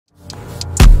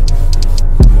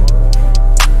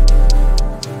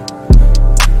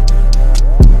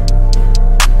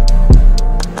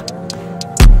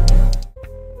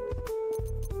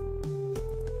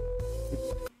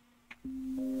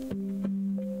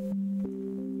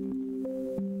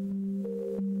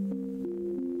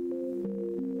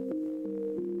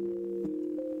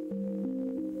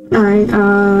Alright,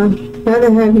 glad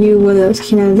to have you with us,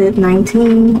 candidate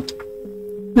 19.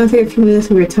 I'll take a few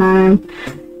minutes of your time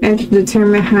and to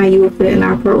determine how you will fit in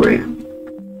our program.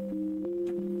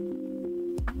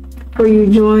 Before you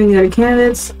join the other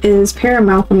candidates, it is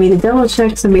paramount for me to double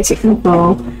check some basic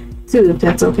info, too, if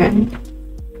that's okay.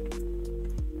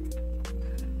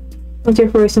 What's your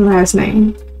first and last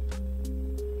name?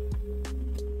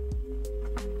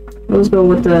 Let's go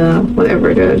with the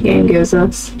whatever the game gives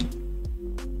us.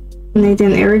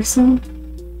 Nathan Erickson.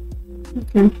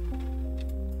 Okay.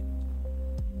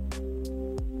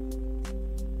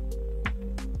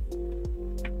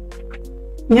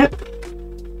 Yep.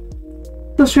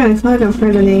 I was trying to find out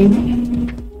for the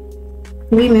name.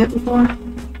 We met before.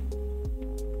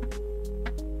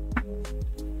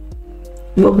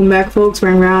 Welcome back, folks. We're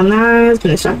in round 9. It's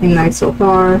been a shocking night so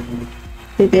far.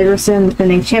 Nathan Erickson,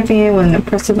 defending champion with an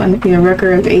impressive undefeated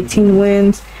record of 18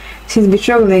 wins, seems to be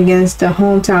struggling against the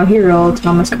hometown hero,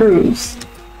 Thomas Cruz.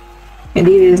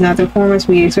 Indeed, it is not the performance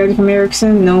we expected from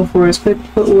Erickson, known for his quick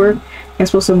footwork and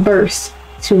explosive bursts,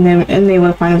 to enable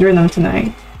the finals rhythm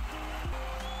tonight.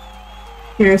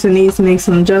 Erickson needs to make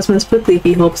some adjustments quickly if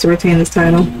he hopes to retain this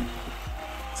title.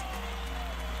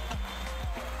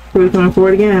 Cruz going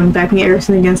forward again, backing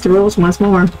Erickson against the ropes once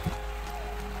more.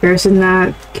 Erickson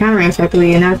not countering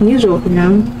effectively and not unusual for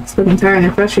him. He's looking tired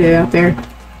and frustrated out there.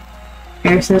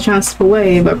 Erickson is trying to slip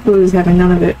away, but Cruz is having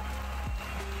none of it.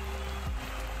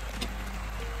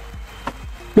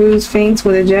 Cruz feints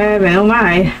with a jab, and oh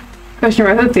my! Crushing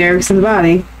right hook to Erickson's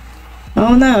body.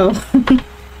 Oh no!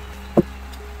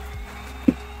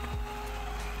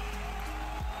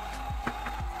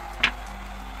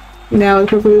 Now,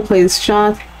 quickly plays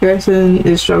shot. Erickson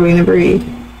is struggling to breathe.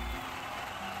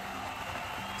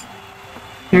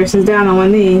 Erickson's down on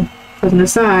one knee, flipping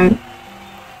aside.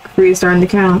 Cruz starting to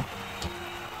count.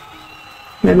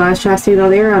 That body's trying to take all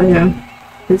the air out of him.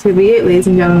 This could be it, ladies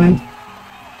and gentlemen.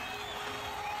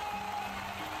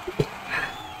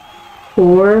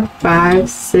 4, 5,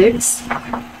 6.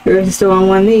 Erickson's still on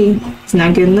one knee. He's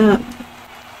not getting up.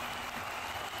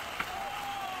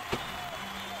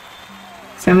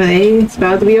 7, 8. It's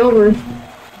about to be over.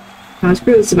 Thomas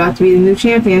Cruz is about to be the new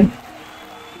champion.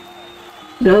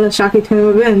 Another shocking turn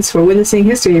of events. We're witnessing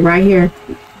history right here.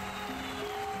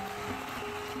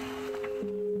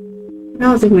 I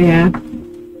don't think we have.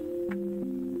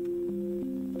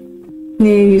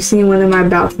 Any of you seen one of my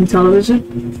bouts on television?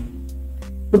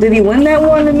 Well, did he win that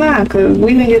one or not? Because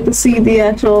we didn't get to see the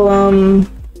actual, the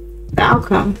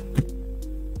outcome.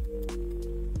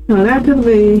 No, that could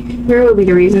be, here would be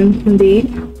the reason,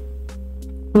 indeed.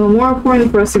 Well, more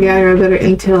important for us to gather a better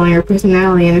intel on your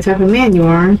personality and the type of man you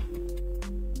are.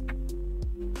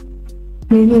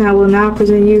 I will now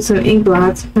present you some ink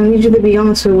blots. I need you to be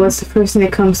honest with what's the first thing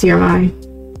that comes to your mind.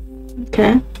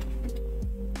 Okay?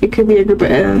 It could be a group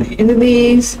of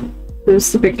entities, a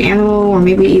specific animal, or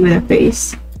maybe even a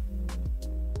face.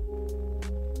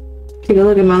 Take a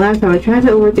look at my laptop. I try not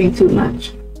to overthink too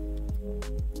much.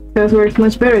 It works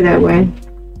much better that way.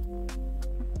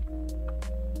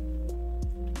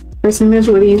 First image,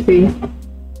 what do you see?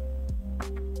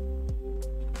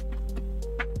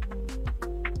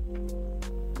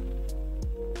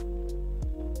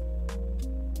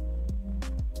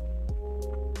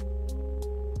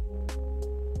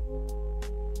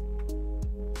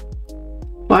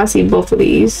 Well, I see both of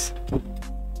these.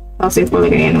 I'll say for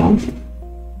like an animal.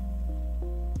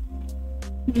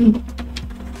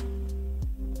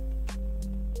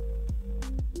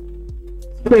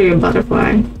 Clearly a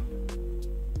butterfly.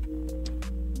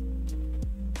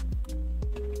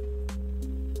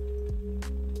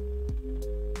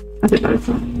 That's a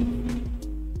butterfly.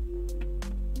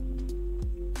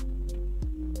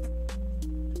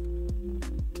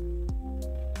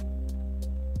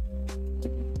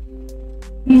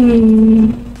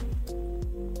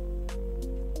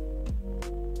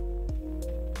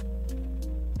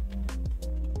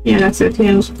 Yeah, that's it.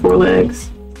 Hands, 4 legs.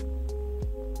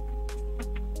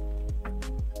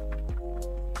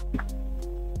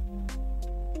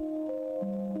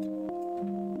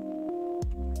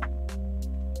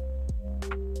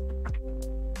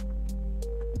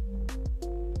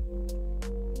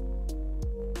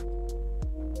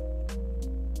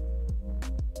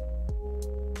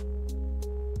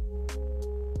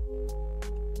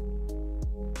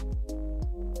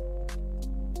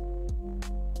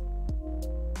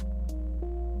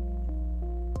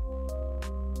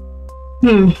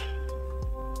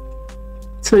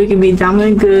 So you can be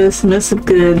dominant good, submissive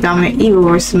good, dominant evil,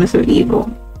 or submissive evil.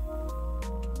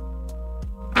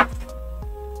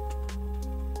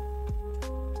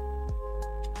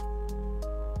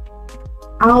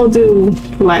 I'll do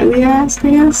politely ask,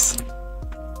 I guess.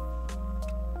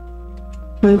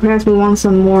 But perhaps we want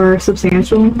some more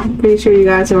substantial. I'm pretty sure you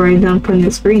guys have already done putting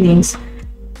the screenings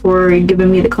or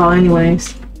giving me the call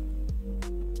anyways.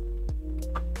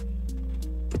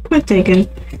 Point taken.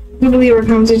 I believe our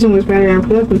conversation was better and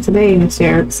productive today, Mr.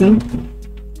 Erickson.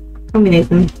 Call me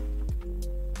Nathan.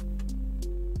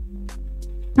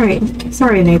 Right.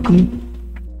 Sorry, Nathan.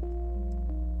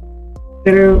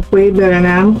 Better, way better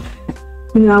now.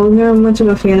 You know, I was never much of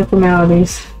a fan of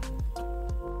formalities.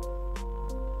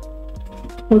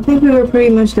 I think we were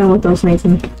pretty much done with those,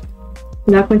 Nathan.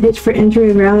 The document hitch for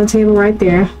injury around the table right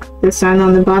there. The sign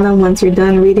on the bottom once you're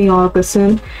done reading all of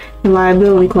consent and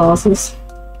liability clauses.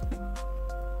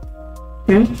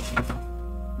 Okay?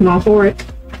 I'm all for it.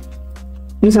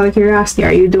 Just out of curiosity,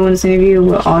 are you doing this interview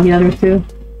with all the other two?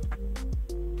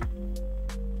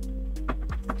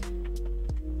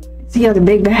 See how the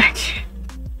big back.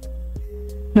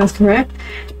 That's correct.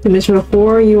 Dimensional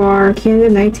 4, you are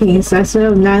candidate 19, so I still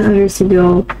have 9 others to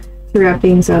go to wrap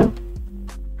things up.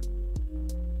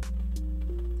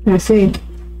 I see.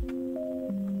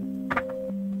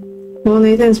 Well,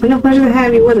 Nathan, it's been a pleasure to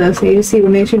have you with us. The agency will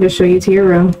make sure to show you to your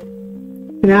room.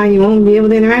 For now, you won't be able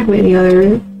to interact with any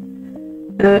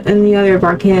other of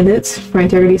our candidates, for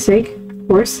integrity's sake, of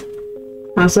course.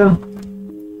 Also,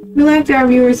 we'd like our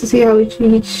viewers to see how each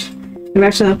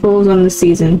interaction unfolds on this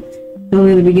season. Not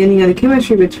only the beginning of the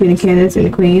chemistry between the candidates and the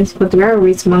queens, but the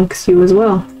rivalries amongst you as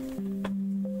well.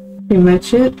 Pretty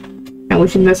much it. I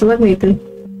wish you the best of luck, Nathan.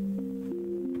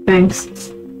 Thanks.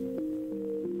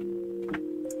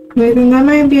 Nathan, that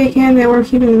might be a candidate we're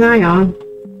keeping an eye on.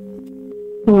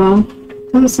 Well,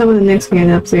 come to some of the next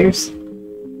candidate upstairs.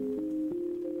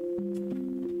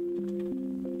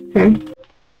 Okay.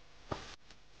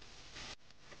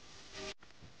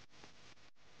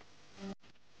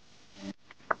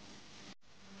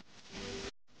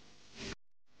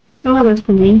 Oh, that's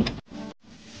for me.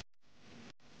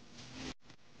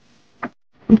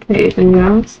 Okay, anything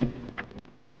else?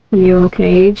 Are you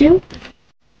okay, Agent?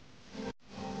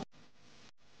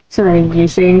 Sorry, did you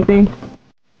say anything?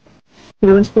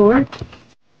 No one's forward?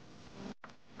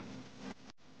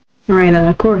 Alright,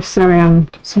 of course, sorry, I'm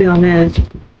still on edge.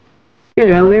 You're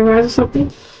an elevator ride or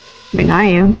something? I mean, I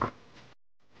am.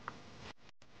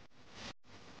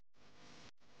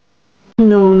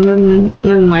 No,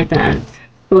 nothing like that.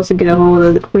 Supposed to get a hold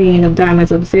of the Queen of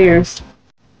Diamonds upstairs.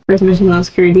 First mission on the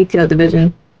Security Detail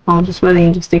Division. I'm just sweating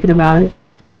and just thinking about it.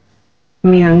 I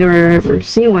mean, I've never ever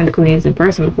seen one of the Queens in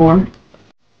person before.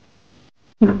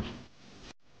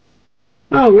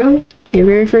 Oh, really? Your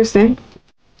very first day?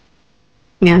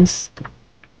 Yes.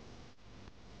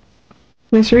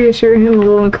 Let's reassure him a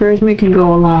little encouragement can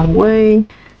go a long way,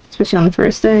 especially on the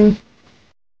first day.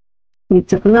 Need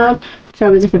to toughen up. Try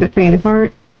visit for the faint of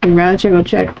heart. A reality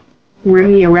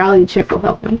check will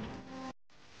help him.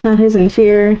 Not his in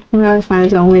fear. He'll always find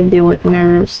his own way to deal with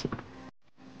nerves.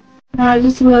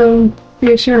 Just a little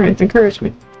reassurance,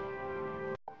 encouragement.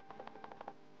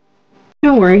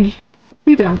 Don't worry.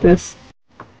 You got this.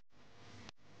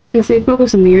 Just stay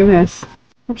focused and do your best.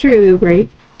 I'm sure you'll do great.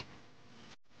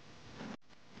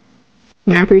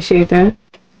 And I appreciate that.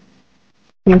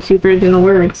 Thank you for your gentle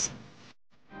words.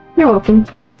 You're welcome.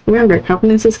 Remember,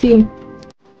 confidence is key.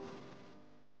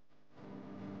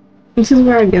 This is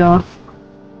where I get off.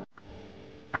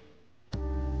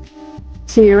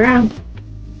 See you around.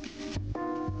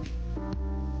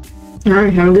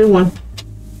 Alright, have a good one.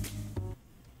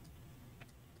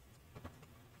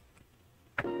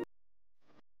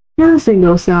 Yeah, this thing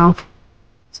goes south.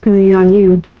 It's gonna be on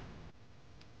you.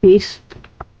 Peace.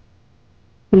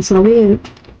 And so be it.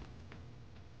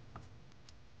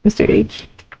 Mr. H.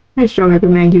 I strongly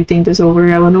recommend you think this over,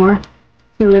 Eleanor.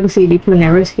 Your legacy be put at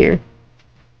risk here.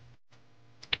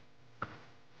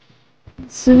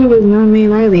 Susan was not made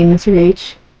lightly, Mr.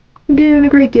 H. You gave it a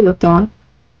great deal of thought.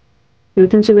 The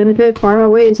potential benefit far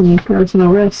outweighs any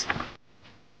personal risk.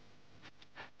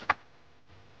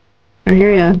 I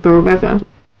hear ya, but Rebecca,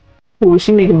 what was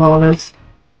she making of all of this?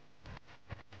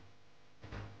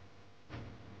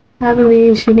 I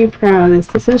believe she'd be proud of this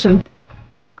decision.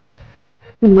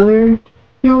 And Mother,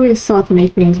 you always sought to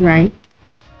make things right.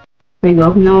 We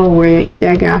both know where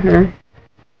that got her.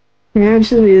 Your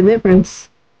actions made a difference.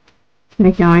 Can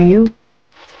I count on you?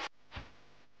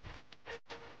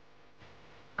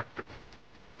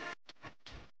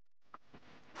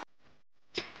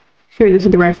 Sure, this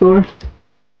is the right floor.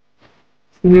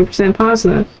 100%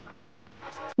 positive.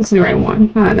 This is the right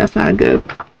one. That's not a good.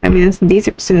 I mean, it's a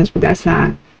decent percentage, but that's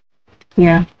not.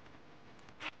 Yeah.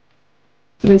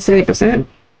 Even 70%? Are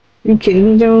you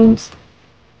kidding me, Jones?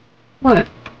 What?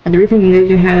 And the briefing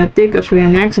agent had a thick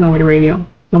Australian accent over the radio.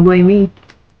 Don't blame me.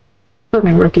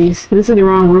 Fucking rookies. This is the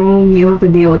wrong room. You'll have to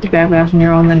deal with the backlash on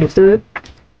your own, understood?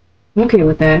 I'm okay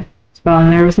with that. Despite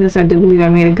nervousness, I do believe I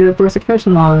made a good first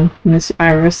impression on Miss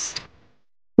Iris.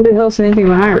 Who the hell said anything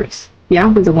about Iris? Yeah,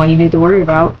 I'm the one you need to worry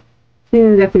about. She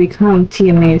didn't exactly become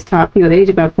TMA's top field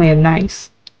agent by playing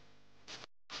nice.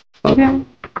 Okay.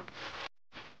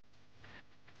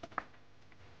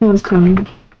 What's coming?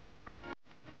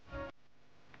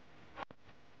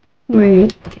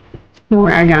 Wait. Don't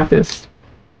worry, I got this.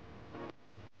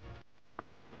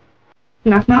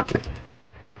 Knock knock.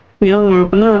 We don't want to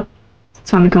open up. It's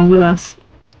time to come with us.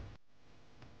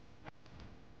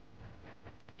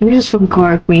 You just fucking call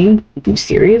her queen. Are you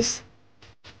serious?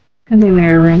 God damn it,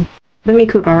 Aaron. Let me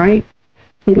cook, alright?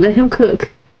 Hey, let him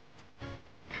cook.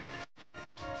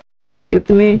 Let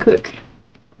the man cook.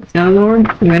 Eleanor,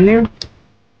 you in there?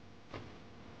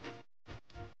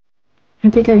 I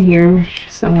think I hear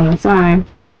someone inside.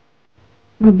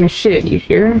 Oh, but shit, you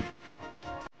hear?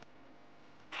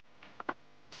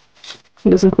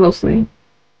 Listen closely.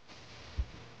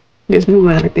 Just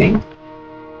move everything.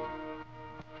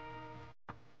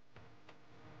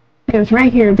 Yeah, it's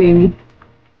right here, baby.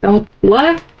 Don't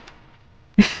what?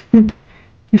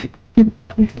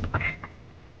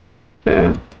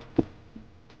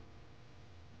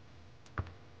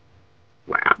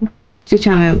 Wow. She's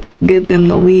trying to get them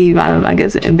to leave out of, I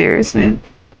guess, embarrassment.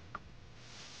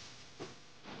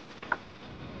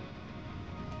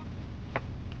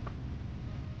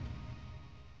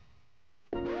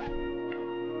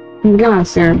 God,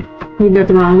 sir. You got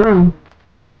the wrong room.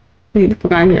 Need to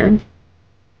fuck out here.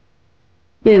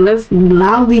 Yeah, let's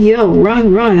loudly yell,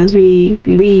 run, run, as we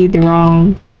leave the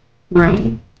wrong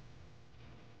room.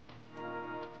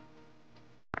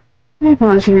 I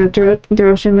apologize for your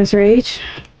interruption, Mr. H.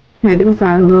 I had to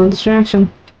provide a little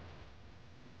distraction.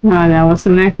 Wow, that was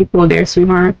some knack you pulled there,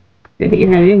 sweetheart. Did hit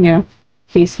your head in ya.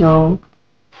 He's so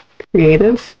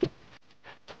creative.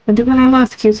 I do what I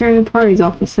must to keep certain parties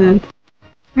off the scent.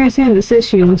 I understand this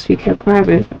issue must be kept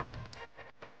private.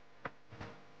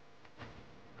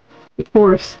 Of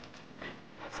course.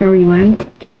 So you in?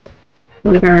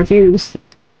 What if I refuse?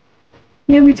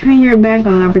 You'll be turning your back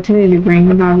on an opportunity to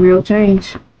bring about real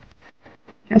change.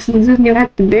 That's something you'll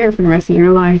have to bear for the rest of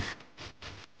your life.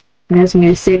 And that's me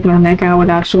to stick my neck out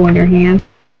without showing your hand.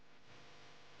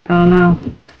 I don't know.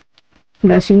 The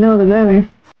less you know, the better.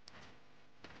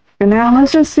 For now,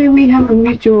 let's just say we have a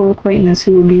mutual acquaintance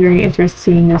who would be very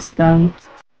interested in seeing this done.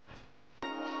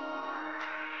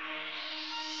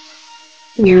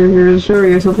 You're sure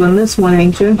yourself on this one,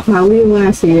 ain't you? I'll leave when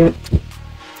I see it.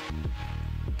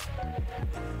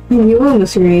 You will,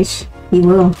 Mr. H. You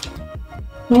will.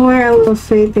 Don't worry, a little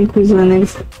faith in Queensland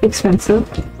is expensive.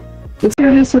 Let's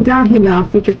hear this without him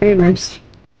out future favors.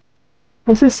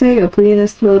 Let's just say completing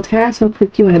this little task will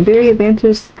put you in a very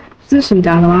advantageous position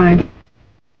down the line.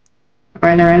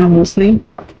 Alright, I'm listening.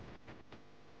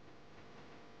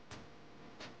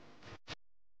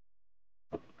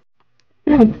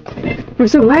 Good. We're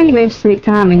so glad you managed to take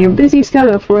time in your busy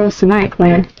schedule for us tonight,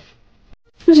 Claire.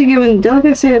 Especially given the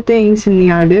delicate state of things in the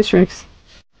outer districts.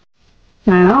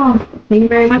 Not at all. Thank you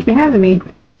very much for having me.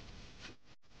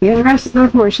 The rest is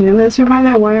unfortunate. Let's remind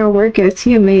that why our work at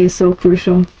TMA is so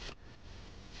crucial.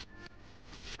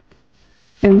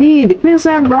 Indeed, the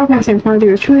Queensland Broadcasting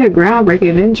Project is truly a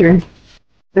groundbreaking venture.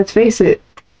 Let's face it,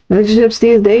 relationships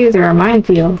these days are a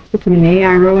minefield between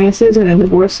AI romances and the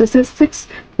divorce statistics,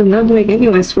 but enough to make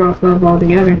anyone throw off love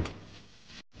altogether.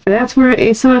 But that's where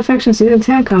A Some Affection Season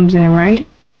 10 comes in, right?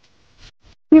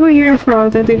 We were here for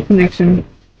authentic connection.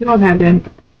 You all have been.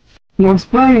 More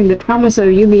spoiling, the promise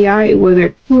of UBI was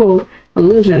a cruel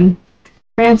illusion.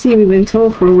 Fancy we've been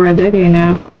told for over a decade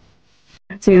now.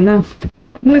 That's enough.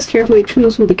 We must carefully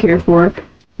choose who to care for,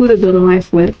 who to build a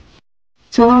life with.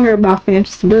 It's no longer about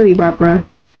financial stability, Barbara.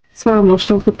 It's about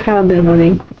emotional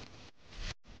compatibility.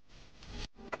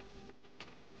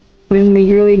 Winning the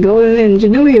yearly Golden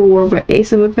Ingenuity Award for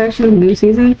Ace of Affection new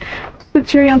season was the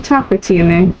cherry on top for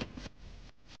TMA.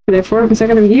 For their fourth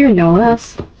consecutive year, no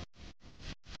less.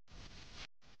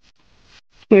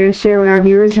 Here to share with our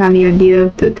viewers how the idea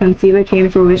of the conceiver came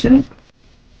to fruition.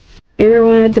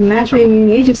 Everyone at the matchmaking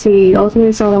agency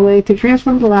ultimately saw a way to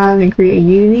transform the lives and create a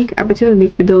unique opportunity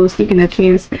for those seeking a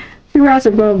chance to rise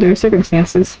above their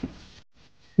circumstances.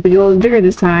 The goal is bigger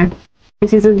this time. This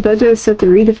season's budget is set to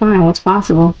redefine what's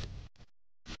possible.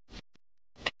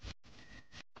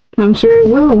 I'm sure it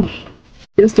will.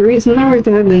 Just the recent numbers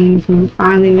that have been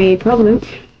finally made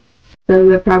public.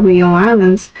 the property on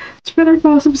islands spread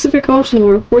across the Pacific Ocean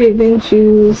over 40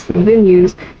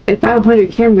 venues and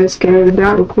 500 cameras scattered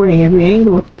about recording every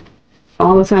angle.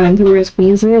 All assigned towards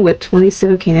Queensland with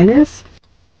 27 candidates.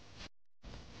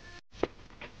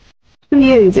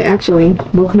 28 actually,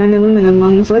 both men and women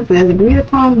among the selected as agreed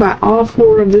upon by all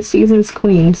 4 of this season's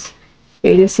queens. The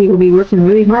agency will be working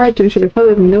really hard to ensure the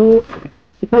public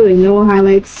no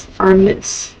highlights are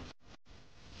missed.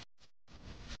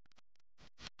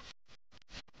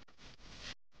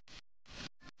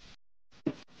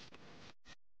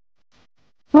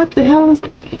 What the hell is...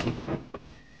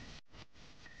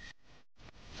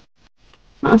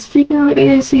 Speaking of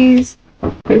agencies,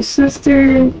 her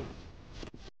sister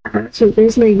so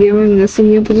recently given the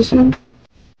senior position.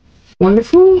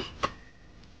 Wonderful.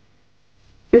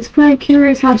 It's quite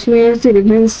curious how she managed to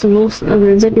convince most of the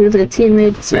executives and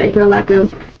teammates despite her lack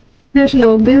of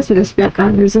traditional business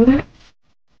background, isn't it?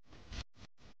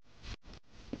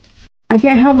 I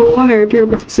can't help but wonder if your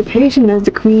participation as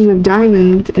the Queen of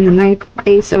Diamonds in the ninth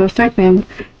ace of effective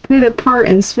played a part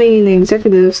in swaying the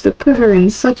executives to put her in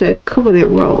such a coveted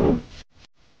role.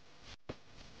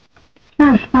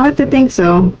 I like to think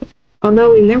so.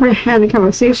 Although we never had a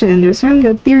conversation, there's certainly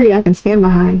a theory I can stand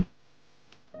behind.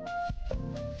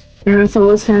 Parents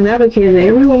always kind of advocated that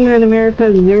every woman in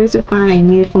America deserves to find a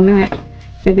meaningful match.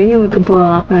 If anyone can pull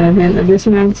off an event of this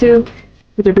magnitude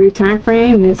with a brief time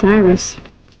frame, it's Iris.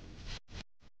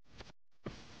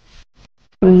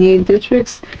 From the 8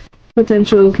 districts,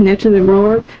 potential connection to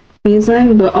rural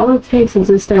Queensland, but all it takes is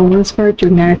just that one spark to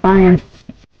ignite fire.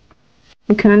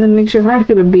 It kind of makes your heart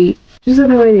skip a beat, just like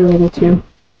the way they label to.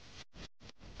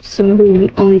 Someone who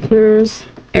only clears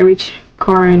every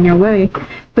car in their way,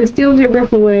 but steals your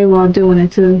breath away while doing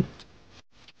it too.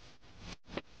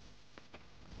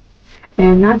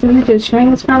 And not to mention,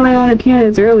 shining the spotlight on the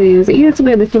candidates early is the easiest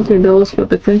way to filter those for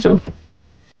potential.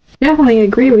 Definitely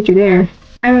agree with you there.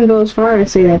 I wouldn't go as far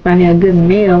as say that finding a good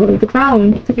male is the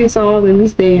problem to be solved in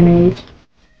this day and age.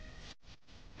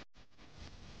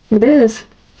 It is,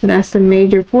 but that's the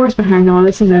major force behind all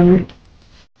this endeavor.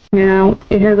 Now,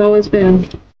 it has always been.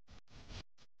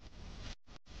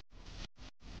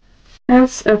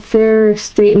 That's a fair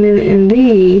statement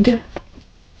indeed.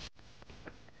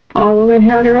 All women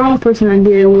have their own personal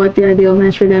idea of what the ideal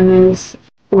match for them is,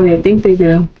 or they think they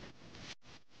do.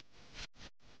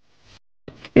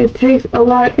 It takes a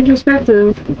lot of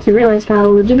introspective to realize how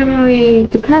legitimately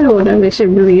compatible that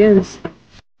relationship really is.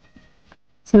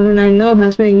 Someone I know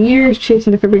has spent years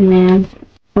chasing the perfect man,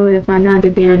 only to find out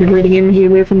that they are diverting energy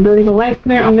away from building a life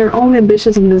on their own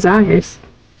ambitions and desires.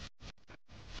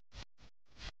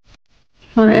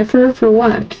 All the effort for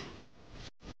what?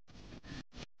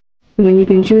 When you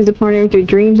can choose the partner with your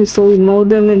dreams and slowly mold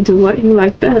them into what you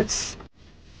like best.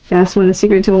 That's when the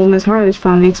secret to a woman's heart is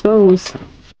finally exposed.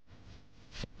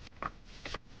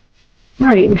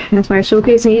 Right, that's why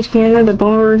showcasing each candidate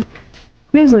aboard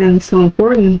Queensland is so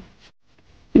important.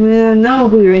 You may not know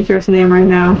who you're interested in right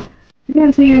now. You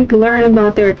can continue to learn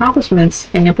about their accomplishments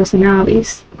and their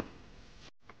personalities.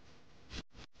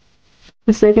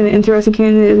 The second interesting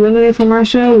candidate is eliminated from our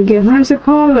show, we get hundreds of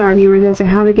calls to our viewers as to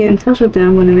how to get in touch with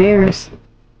them when it airs.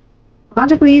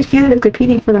 Logically, each candidate is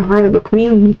competing for the heart of a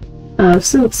queen of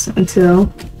suits until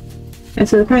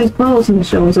the curtains close and the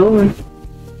show is over.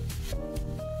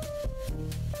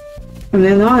 From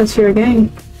then on, it's fair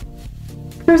game.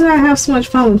 Personally, I have so much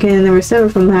fun with candidate number 7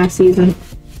 from last season.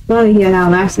 If only he had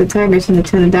outlasted the Tigers in the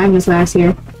 10 of Diamonds last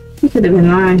year, he could have been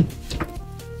mine.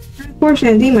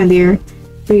 Unfortunate indeed, my dear,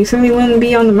 but you certainly wouldn't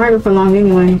be on the market for long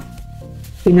anyway.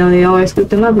 You know they always scoop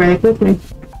them up rather quickly.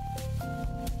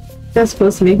 That's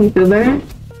supposed to make me feel better?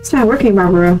 It's not working,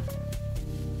 Barbara.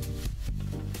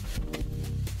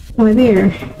 My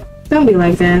dear, don't be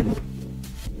like that.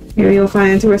 Maybe you'll find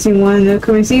an interesting one in the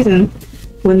coming season.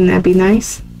 Wouldn't that be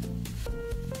nice?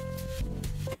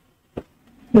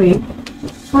 Wait,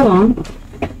 hold on.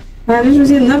 I just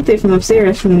received an update from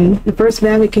upstairs from the first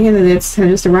batch of candidates have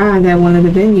just arrived at one of the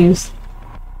venues.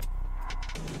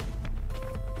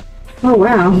 Oh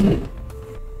wow.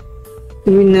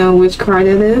 Do we know which card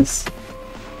it is?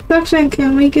 Production,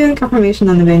 can we get confirmation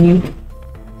on the venue?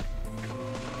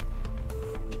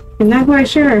 I'm not quite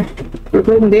sure. We're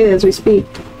collecting data as we speak.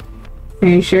 Are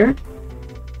you sure?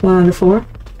 One of the 4.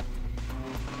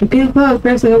 The Pink Club is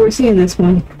personally overseeing this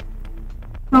one.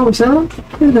 Oh, so?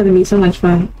 This is gonna be so much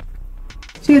fun.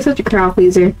 She is such a crowd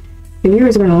pleaser. The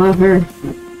viewers are gonna love her.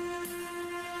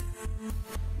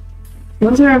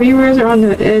 Most of our viewers are on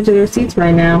the edge of their seats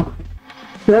right now.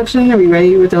 Production, are we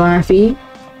ready with the live feed?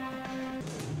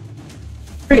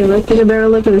 Great, let's take a better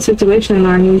look at the situation and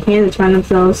our new candidates find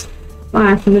themselves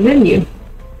live from the venue.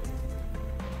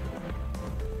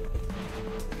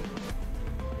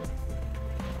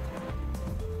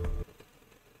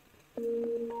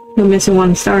 We're missing one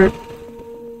to start.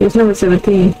 It's number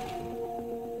 17.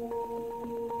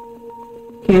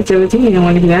 Okay, 17, I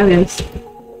wonder who that is.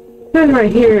 That's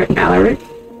right here, Alluring.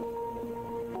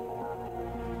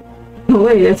 Oh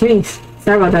wait, that's me.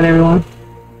 Sorry about that, everyone.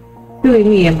 Really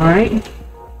me, am I right?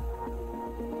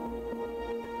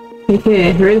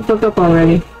 Okay, hurry the fuck up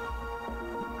already.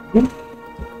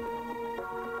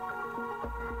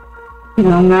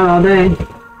 I'm not all day.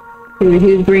 There's a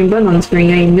huge green button on the screen,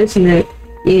 you ain't missing it.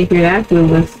 You ain't here to active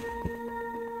with.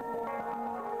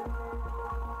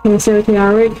 NSFW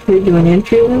already? You're doing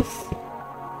entry list?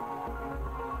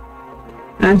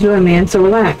 I enjoy, man, so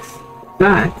relax.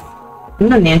 God. I'm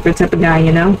not an entry type of guy,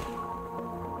 you know?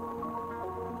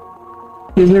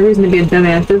 There's no reason to be a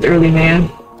dumbass this early, man.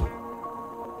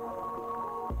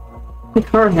 The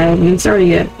car hasn't even started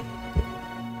yet.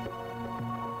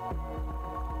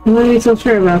 I'm not even so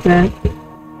sure about that.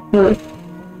 Look.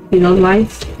 See those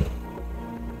lights?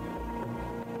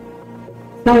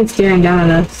 Someone's staring down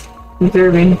at us.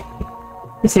 Observing.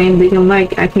 The same beacon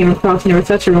light I came across in the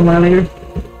reception room earlier.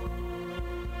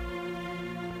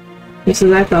 Just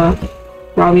as I thought.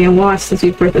 We're all being watched since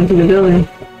we first entered the building.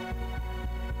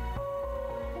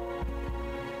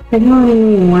 I can only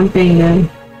mean one thing then.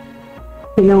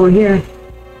 We know we're here.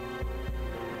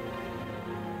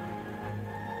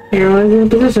 Everyone's in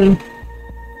position.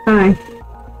 Hi.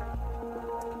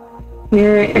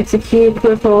 We're execute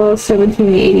protocol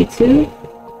 1782.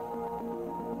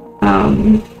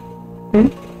 Okay.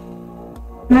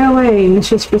 No way,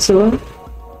 Mistress Priscilla.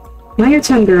 Now your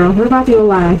turn, girl. What about the old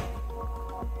lie?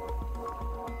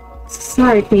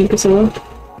 Sorry, Queen Priscilla.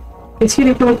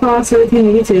 Executing protocol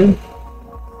 1782.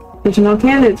 Original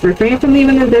candidates refrain from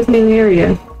leaving the designated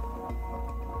area.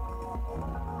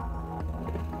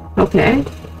 Okay.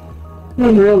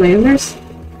 Those real lasers?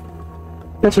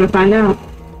 That's what I find out.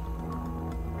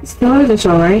 It's still is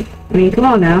alright. I mean, come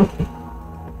on now.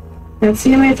 Let's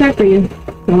see how many attack for you.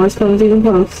 No one's comes even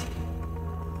close.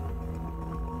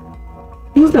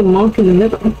 Who's the monk in the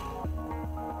middle?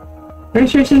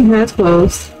 Registration has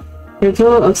closed. There are a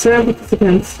total of 7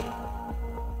 participants.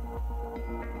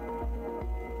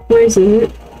 Where is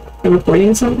it? A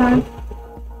recording sometime?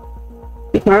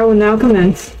 The car will now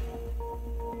commence.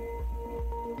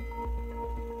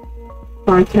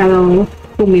 Our cattle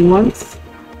fool me once.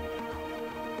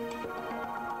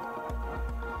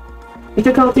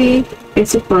 Difficulty,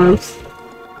 it's a close.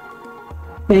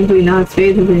 Thankfully not as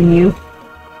favorable than you.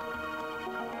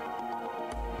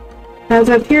 As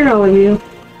I've heard all of you,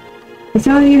 I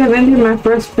tell you have entered my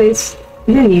first place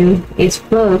menu, it's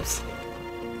clubs.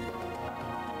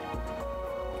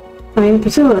 I am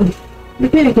Priscilla, the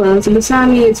Penny Clubs, and beside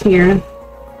me is Mira.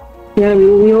 Yeah,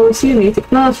 we oversee me to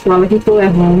clubs for all the people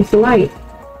at home's delight.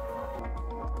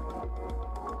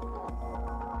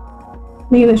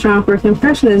 Being a strong first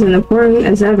impression is as important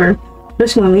as ever,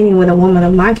 especially when meeting with a woman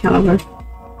of my caliber.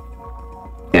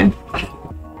 Okay.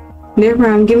 Therefore,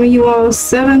 I'm giving you all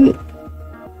seven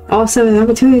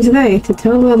opportunities today to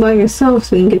tell a little about yourself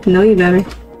so we can get to know you better.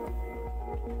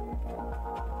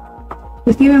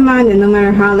 Just keep in mind that no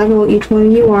matter how level each one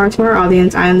of you are to our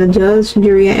audience, I am the judge,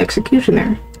 jury, and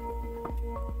executioner.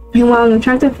 And while an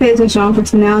attractive face and strong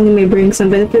personality may bring some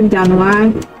benefits down the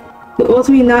line, it will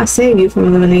ultimately not save you from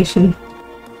elimination.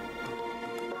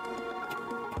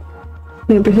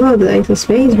 In particular, the Ace of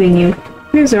Spades menu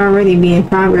appears to already be in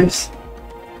progress.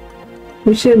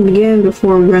 We should begin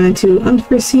before we run into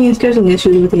unforeseen scheduling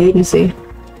issues with the agency.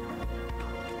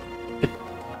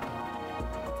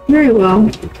 Very well.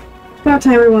 It's about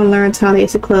time everyone learns how the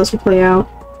Ace of Clubs will play out.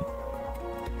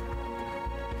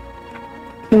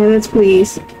 Candidates,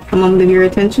 please, a moment of your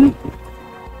attention.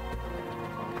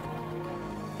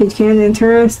 Each candidate in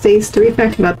turn states 3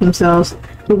 facts about themselves,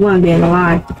 with one being a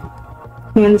lie.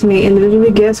 Candidates may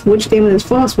individually guess which statement is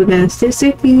false within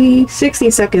 60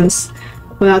 seconds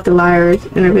without the liar's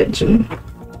intervention.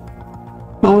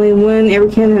 Only when every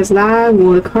candidate has lied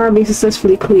will the card be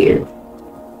successfully cleared.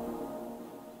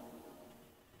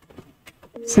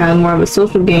 Sounds more of a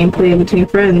social game played between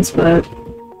friends, but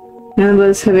none of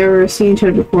us have ever seen each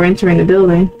other before entering the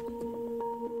building.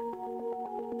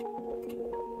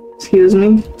 Excuse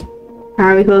me? How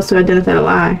are we supposed to identify a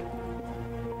lie?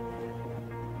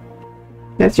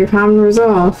 That's your common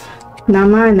resolve. Not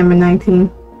mine, number 19.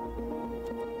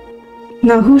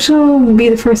 Now, who shall be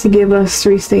the first to give us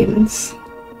 3 statements?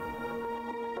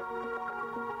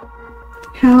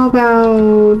 How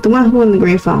about the one who won the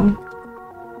green phone?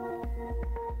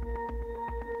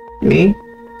 Me?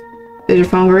 Is your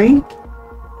phone green?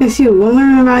 It's you. We'll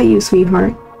learn about you,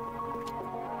 sweetheart.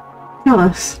 Tell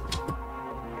us.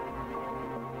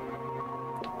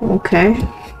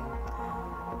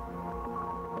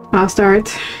 I'll start.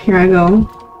 Here I go.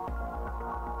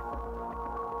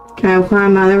 I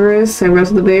climbed Mount Everest, I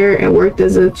wrestled the bear, and worked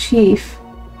as a chef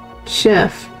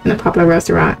in a popular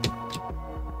restaurant.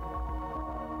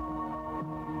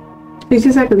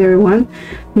 60 seconds, everyone.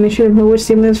 Make sure to know which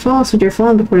statement is false with your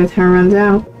phone before the time runs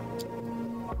out.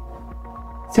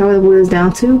 Is that what the wood is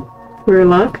down to? For your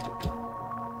luck?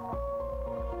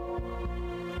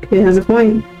 It has a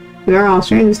point. We are all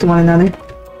strangers to one another.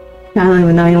 I don't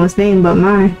even know anyone's name but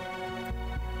mine.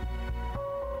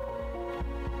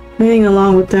 Playing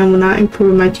along with them will not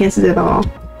improve my chances at all.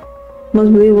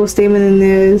 Most believable statement in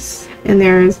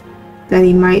there is that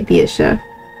he might be a chef.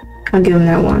 I'll give him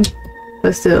that one.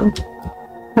 But still,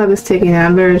 clock is ticking.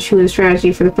 I better choose a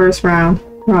strategy for the first round,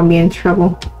 or I'll be in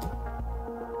trouble.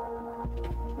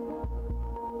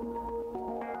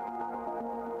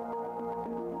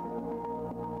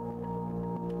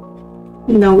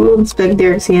 No, we'll inspect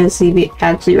Derek's hands to see if he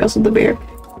actually wrestled the bear.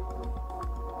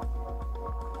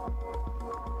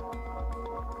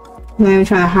 I'm not even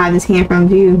trying to hide his hand from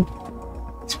view.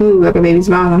 Smooth like a baby's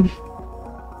bottom.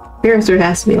 Barrister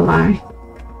has to be a lie.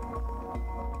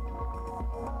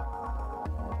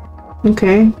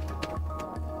 Okay.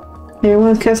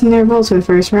 Everyone's casting their votes for the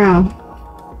first round.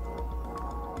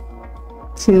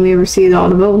 Seeing we received all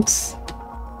the votes.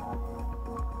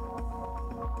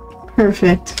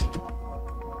 Perfect.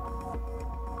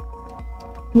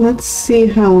 Let's see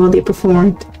how well they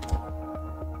performed.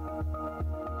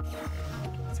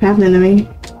 What's happening to me?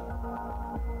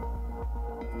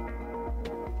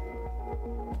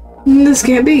 This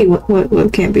can't be.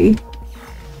 What can't be?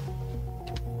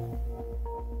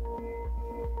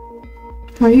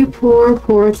 Are you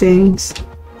poor things?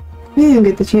 We didn't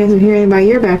get the chance of hearing about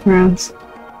your backgrounds.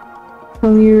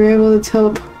 Only you were able to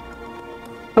tell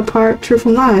apart truth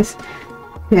from lies.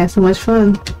 We had so much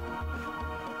fun.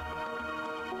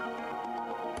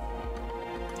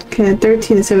 Okay,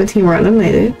 13 and 17 were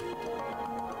eliminated.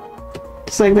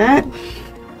 Just like that.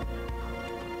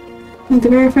 Like the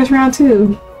very first round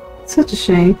too. Such a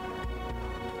shame.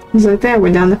 Just like that,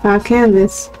 we're down to 5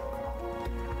 candidates.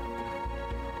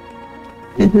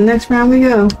 Into the next round we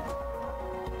go.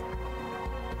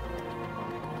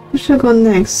 Who should go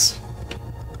next?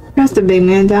 That's the big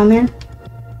man down there.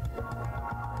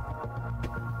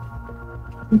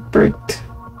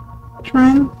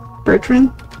 Bertrand?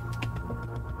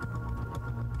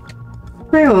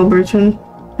 Very well, Bertrand.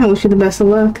 I wish you the best of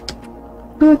luck.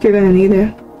 I look you're gonna need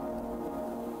it.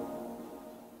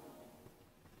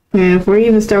 And before we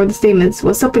even start with the statements,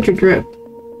 what's up with your drip?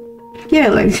 Yeah,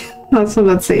 like, I was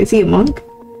about to say, is he a monk?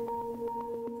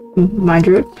 My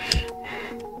drip?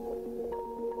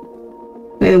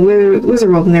 And wizard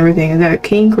robe and everything, is that a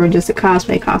kink or just a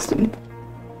cosplay costume?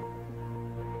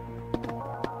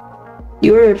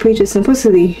 You are a preacher of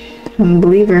simplicity. I'm a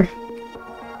believer.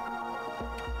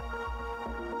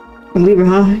 A believer,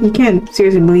 huh? You can't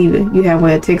seriously believe it. You have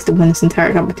what it takes to win this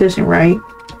entire competition, right?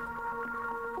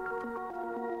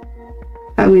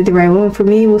 I'll be the right woman for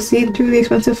me. We'll see through the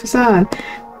expensive facade.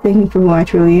 Thank you for who I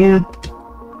truly am.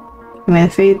 A man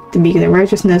of faith, the beacon of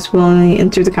righteousness, willingly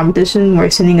enters the competition where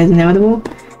sinning is inevitable.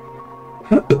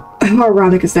 How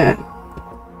ironic is that?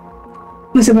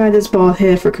 Must have had this bald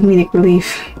head for comedic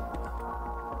relief.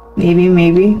 Maybe.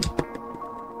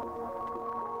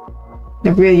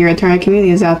 The real your entire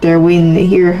community is out there waiting to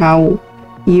hear how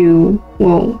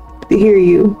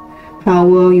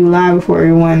well you lie before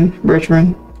everyone,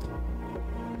 Bertrand.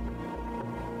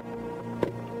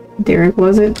 Derek,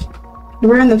 was it? The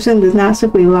burden of sin does not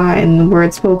simply lie in the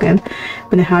words spoken,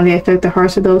 but in how they affect the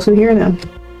hearts of those who hear them.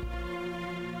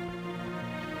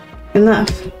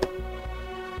 Enough.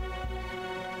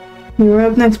 You're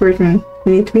up next, Bertrand.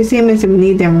 We need 3 statements and we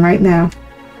need them right now.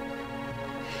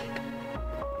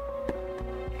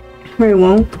 Very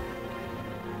well.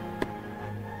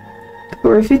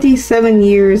 For 57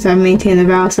 years, I've maintained a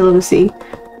vow of celibacy,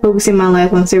 focusing my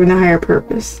life on serving a higher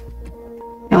purpose.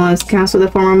 I once counseled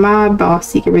a former mob boss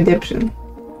seeking redemption.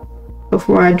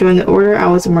 Before I joined the order, I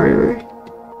was a murderer.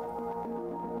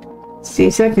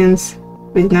 60 seconds.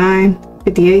 59.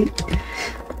 58.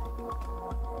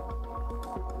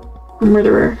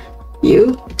 Murderer.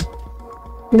 You?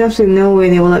 There's absolutely no way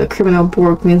they will let a criminal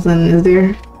board Queensland, is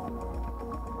there?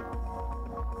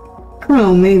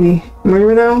 Criminal, maybe.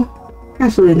 Murderer, though?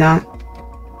 Absolutely not.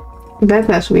 The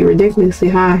backlash will be ridiculously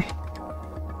high.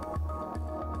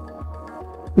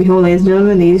 Behold, ladies and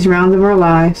gentlemen, these rounds of our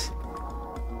lives.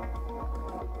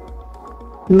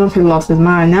 The monk had lost his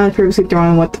mind. Now he's previously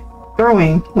throwing. What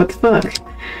the fuck?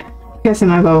 Casting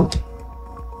my vote.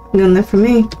 Good enough for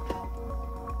me.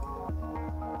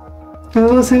 Our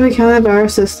votes have been counted by our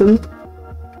system.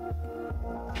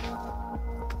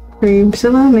 Hey,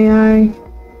 Priscilla, may I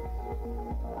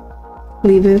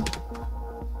leave it?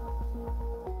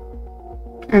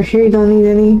 Are you sure you don't need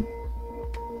any?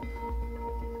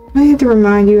 I have to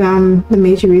remind you I'm the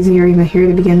major reason you're even here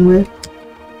to begin with.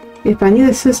 If I need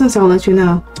assistance, I'll let you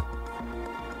know.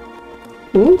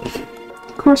 Ooh.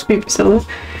 Of course, Queen Priscilla.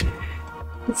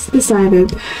 It's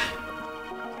decided.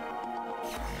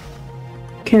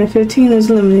 Can 15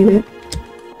 is eliminated.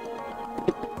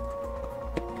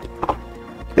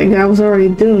 The guy was already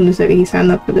doomed to say he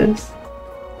signed up for this.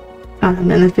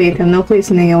 Men of faith have no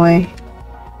place in AOA.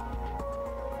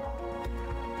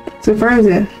 So confirms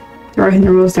it. There are hidden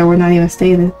rules that were not even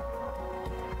stated.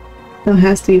 Don't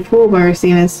have to be fooled by your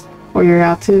statements, or you're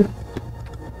out too.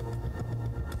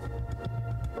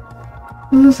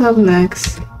 Who's up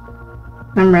next?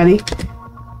 I'm ready.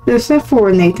 Just step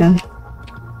forward, Nathan.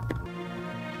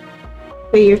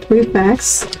 Wait, your 3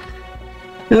 facts.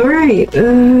 Alright,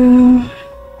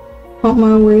 fought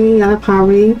my way out of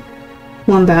poverty,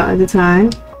 1 bout at a time.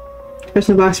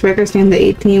 Personal box record stands at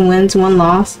 18 wins, 1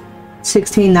 loss,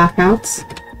 16 knockouts.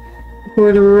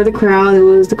 For the roar of the crowd, it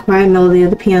was the quiet melody of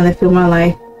the piano that filled my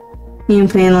life, even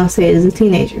playing on stage as a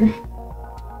teenager.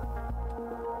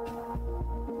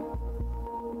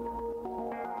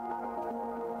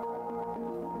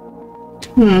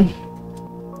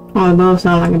 All the above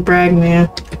sound like a brag, man.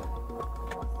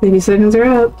 50 seconds are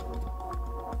up.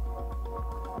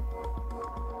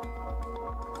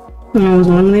 I was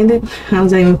eliminated? How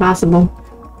was that even possible?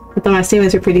 I thought my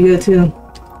statements were pretty good too.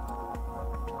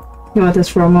 Think about this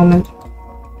for a moment.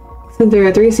 Since there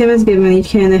are 3 statements given, each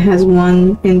candidate has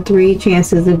 1 in 3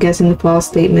 chances of guessing the false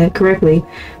statement correctly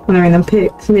when I random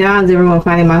pick, so the odds of everyone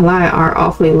finding my lie are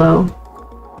awfully low.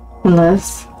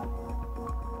 Unless...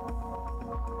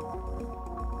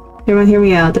 Everyone hear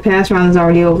me out, the past round is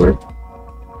already over.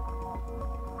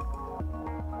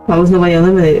 Why was nobody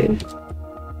eliminated?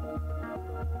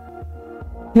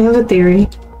 I have a theory,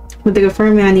 but to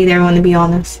confirm it I need everyone to be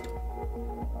honest.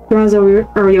 The round's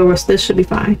already over, so this should be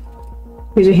fine.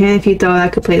 Raise your hand if you thought I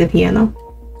could play the piano.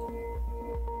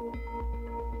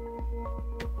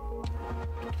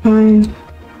 Fine.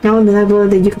 I'll admit I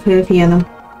voted that you could play the piano.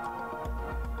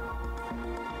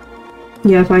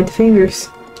 You gotta fight the fingers.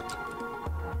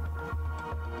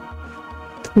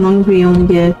 As long as we only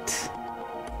get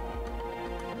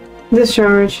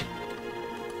discharge.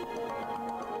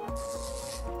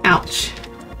 Ouch.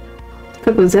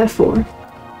 What was that for?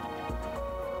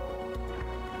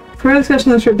 Further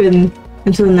discussion is forbidden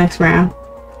until the next round.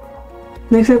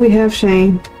 Next up we have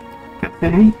Shane.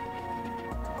 Okay.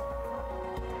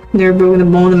 Never broken a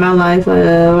bone in my life.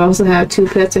 I also have 2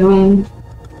 pets at home.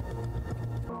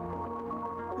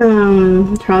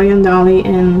 Charlie and Dolly,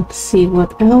 and see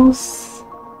what else.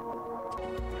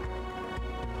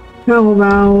 How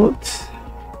about...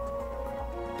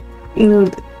 You know,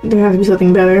 there has to be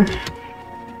something better.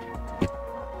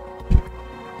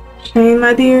 Shane,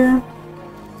 my dear.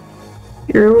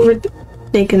 You're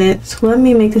overthinking it, so let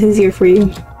me make this easier for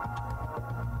you.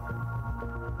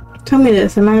 Tell me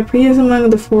this, am I the prettiest among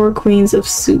the 4 queens of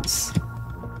suits?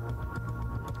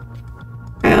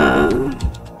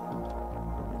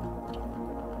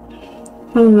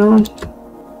 I don't know. I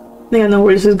think I know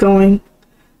where this is going.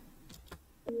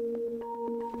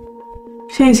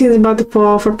 Shane seems about to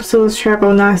fall for Priscilla's trap. I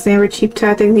will not stand for cheap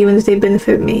tactics, even if they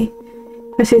benefit me.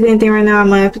 If I say anything right now, I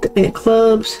might have to think of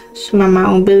clubs. She might mind my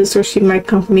own business, or she might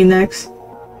come for me next.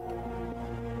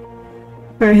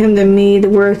 For him than me, the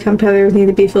word competitors need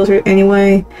to be filtered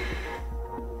anyway.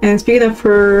 And speaking of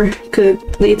her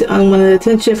could lead to unwanted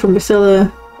attention from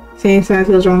Priscilla. Saying something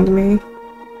feels wrong to me.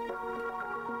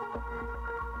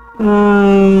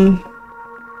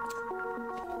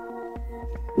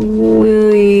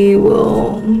 We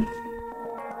will...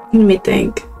 Let me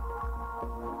think.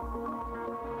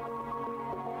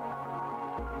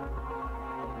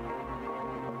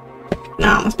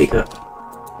 Nah, I'm gonna speak up.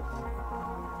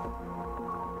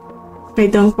 Hey,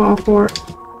 don't fall for it.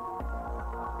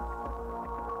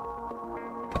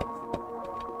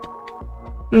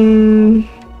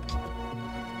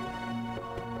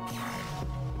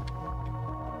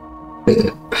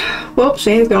 Well,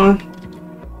 Shane's gone.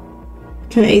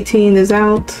 18 is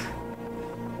out.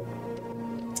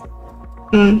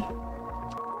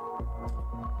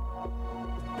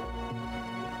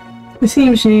 It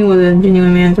seems Shane was a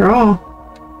genuine man after all.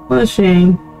 What a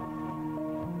shame.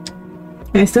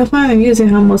 I still find it amusing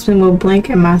how most men will blink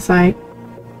at my sight.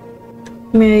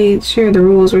 I mean, sure, the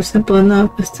rules were simple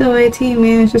enough, but still 18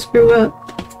 managed to screw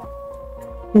up.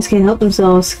 They just can't help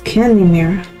themselves, can they,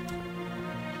 Mira?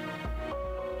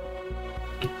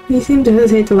 You seem to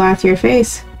hesitate to lie to your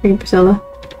face, Queen Priscilla.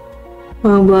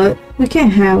 Well, but we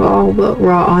can't have all but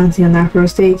raw honesty on that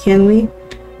first date, can we?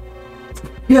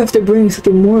 You have to bring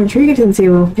something more intriguing to the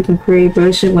table if you can create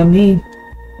bullshit with me.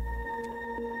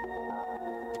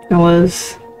 That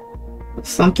was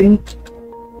something.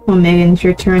 Well, Megan, it's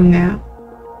your turn now.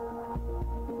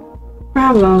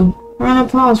 Bravo! Round of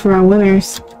applause for our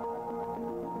winners.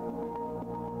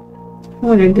 I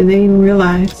wonder, did they even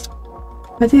realize?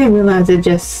 I didn't realize it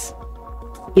just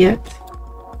yet.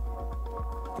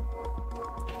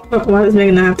 But why does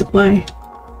Megan not have to play?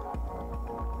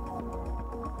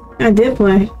 I did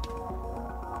play.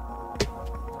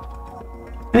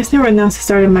 I just never announced it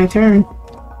started my turn.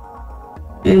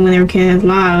 And whenever Ken is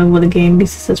live, will the game be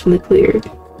successfully cleared?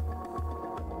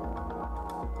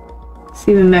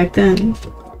 So even back then.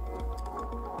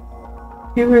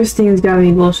 Everyone's thing's gotta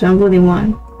be bullshit. I'm voting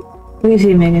one. What do you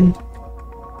see, Megan?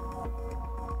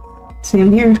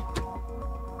 Same here.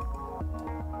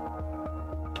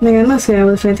 Megan, I must say, it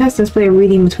was a fantastic display of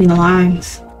reading between the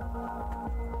lines.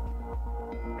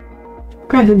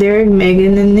 Congrats to Derek,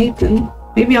 Megan, and Nathan.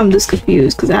 Maybe I'm just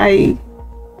confused because I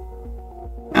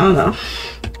don't know.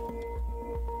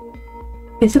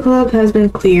 If the club has been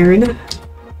cleared,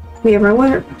 we have our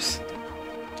winners.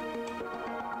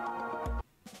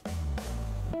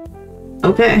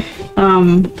 Okay.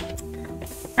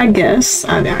 I guess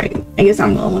I'm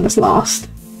the one that's lost.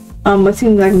 But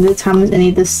seems like a good time is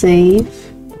any to save.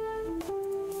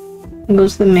 And go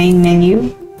to the main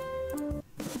menu.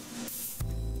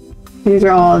 These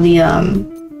are all the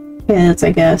candidates,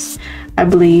 I guess. I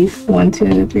believe 1,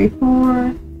 2, 3,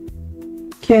 4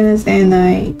 candidates, and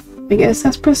I guess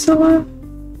that's Priscilla.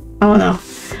 I don't know,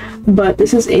 but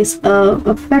this is Ace of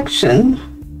Affection.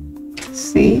 Let's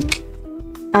see,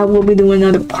 I will be doing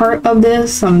another part of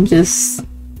this. I'm just,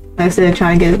 like I said,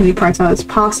 trying to get as many parts out as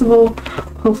possible.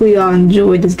 Hopefully y'all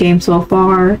enjoyed this game so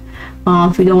far.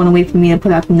 If you don't want to wait for me to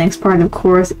put out the next part, of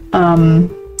course,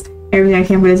 everything I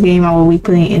can for this game I will be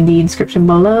putting in the description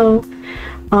below.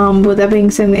 With that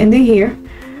being said, I'm gonna end it here.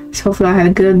 So hopefully I had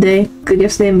a good day, good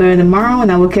yesterday, and better tomorrow,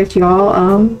 and I will catch you all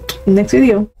in the next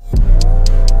video.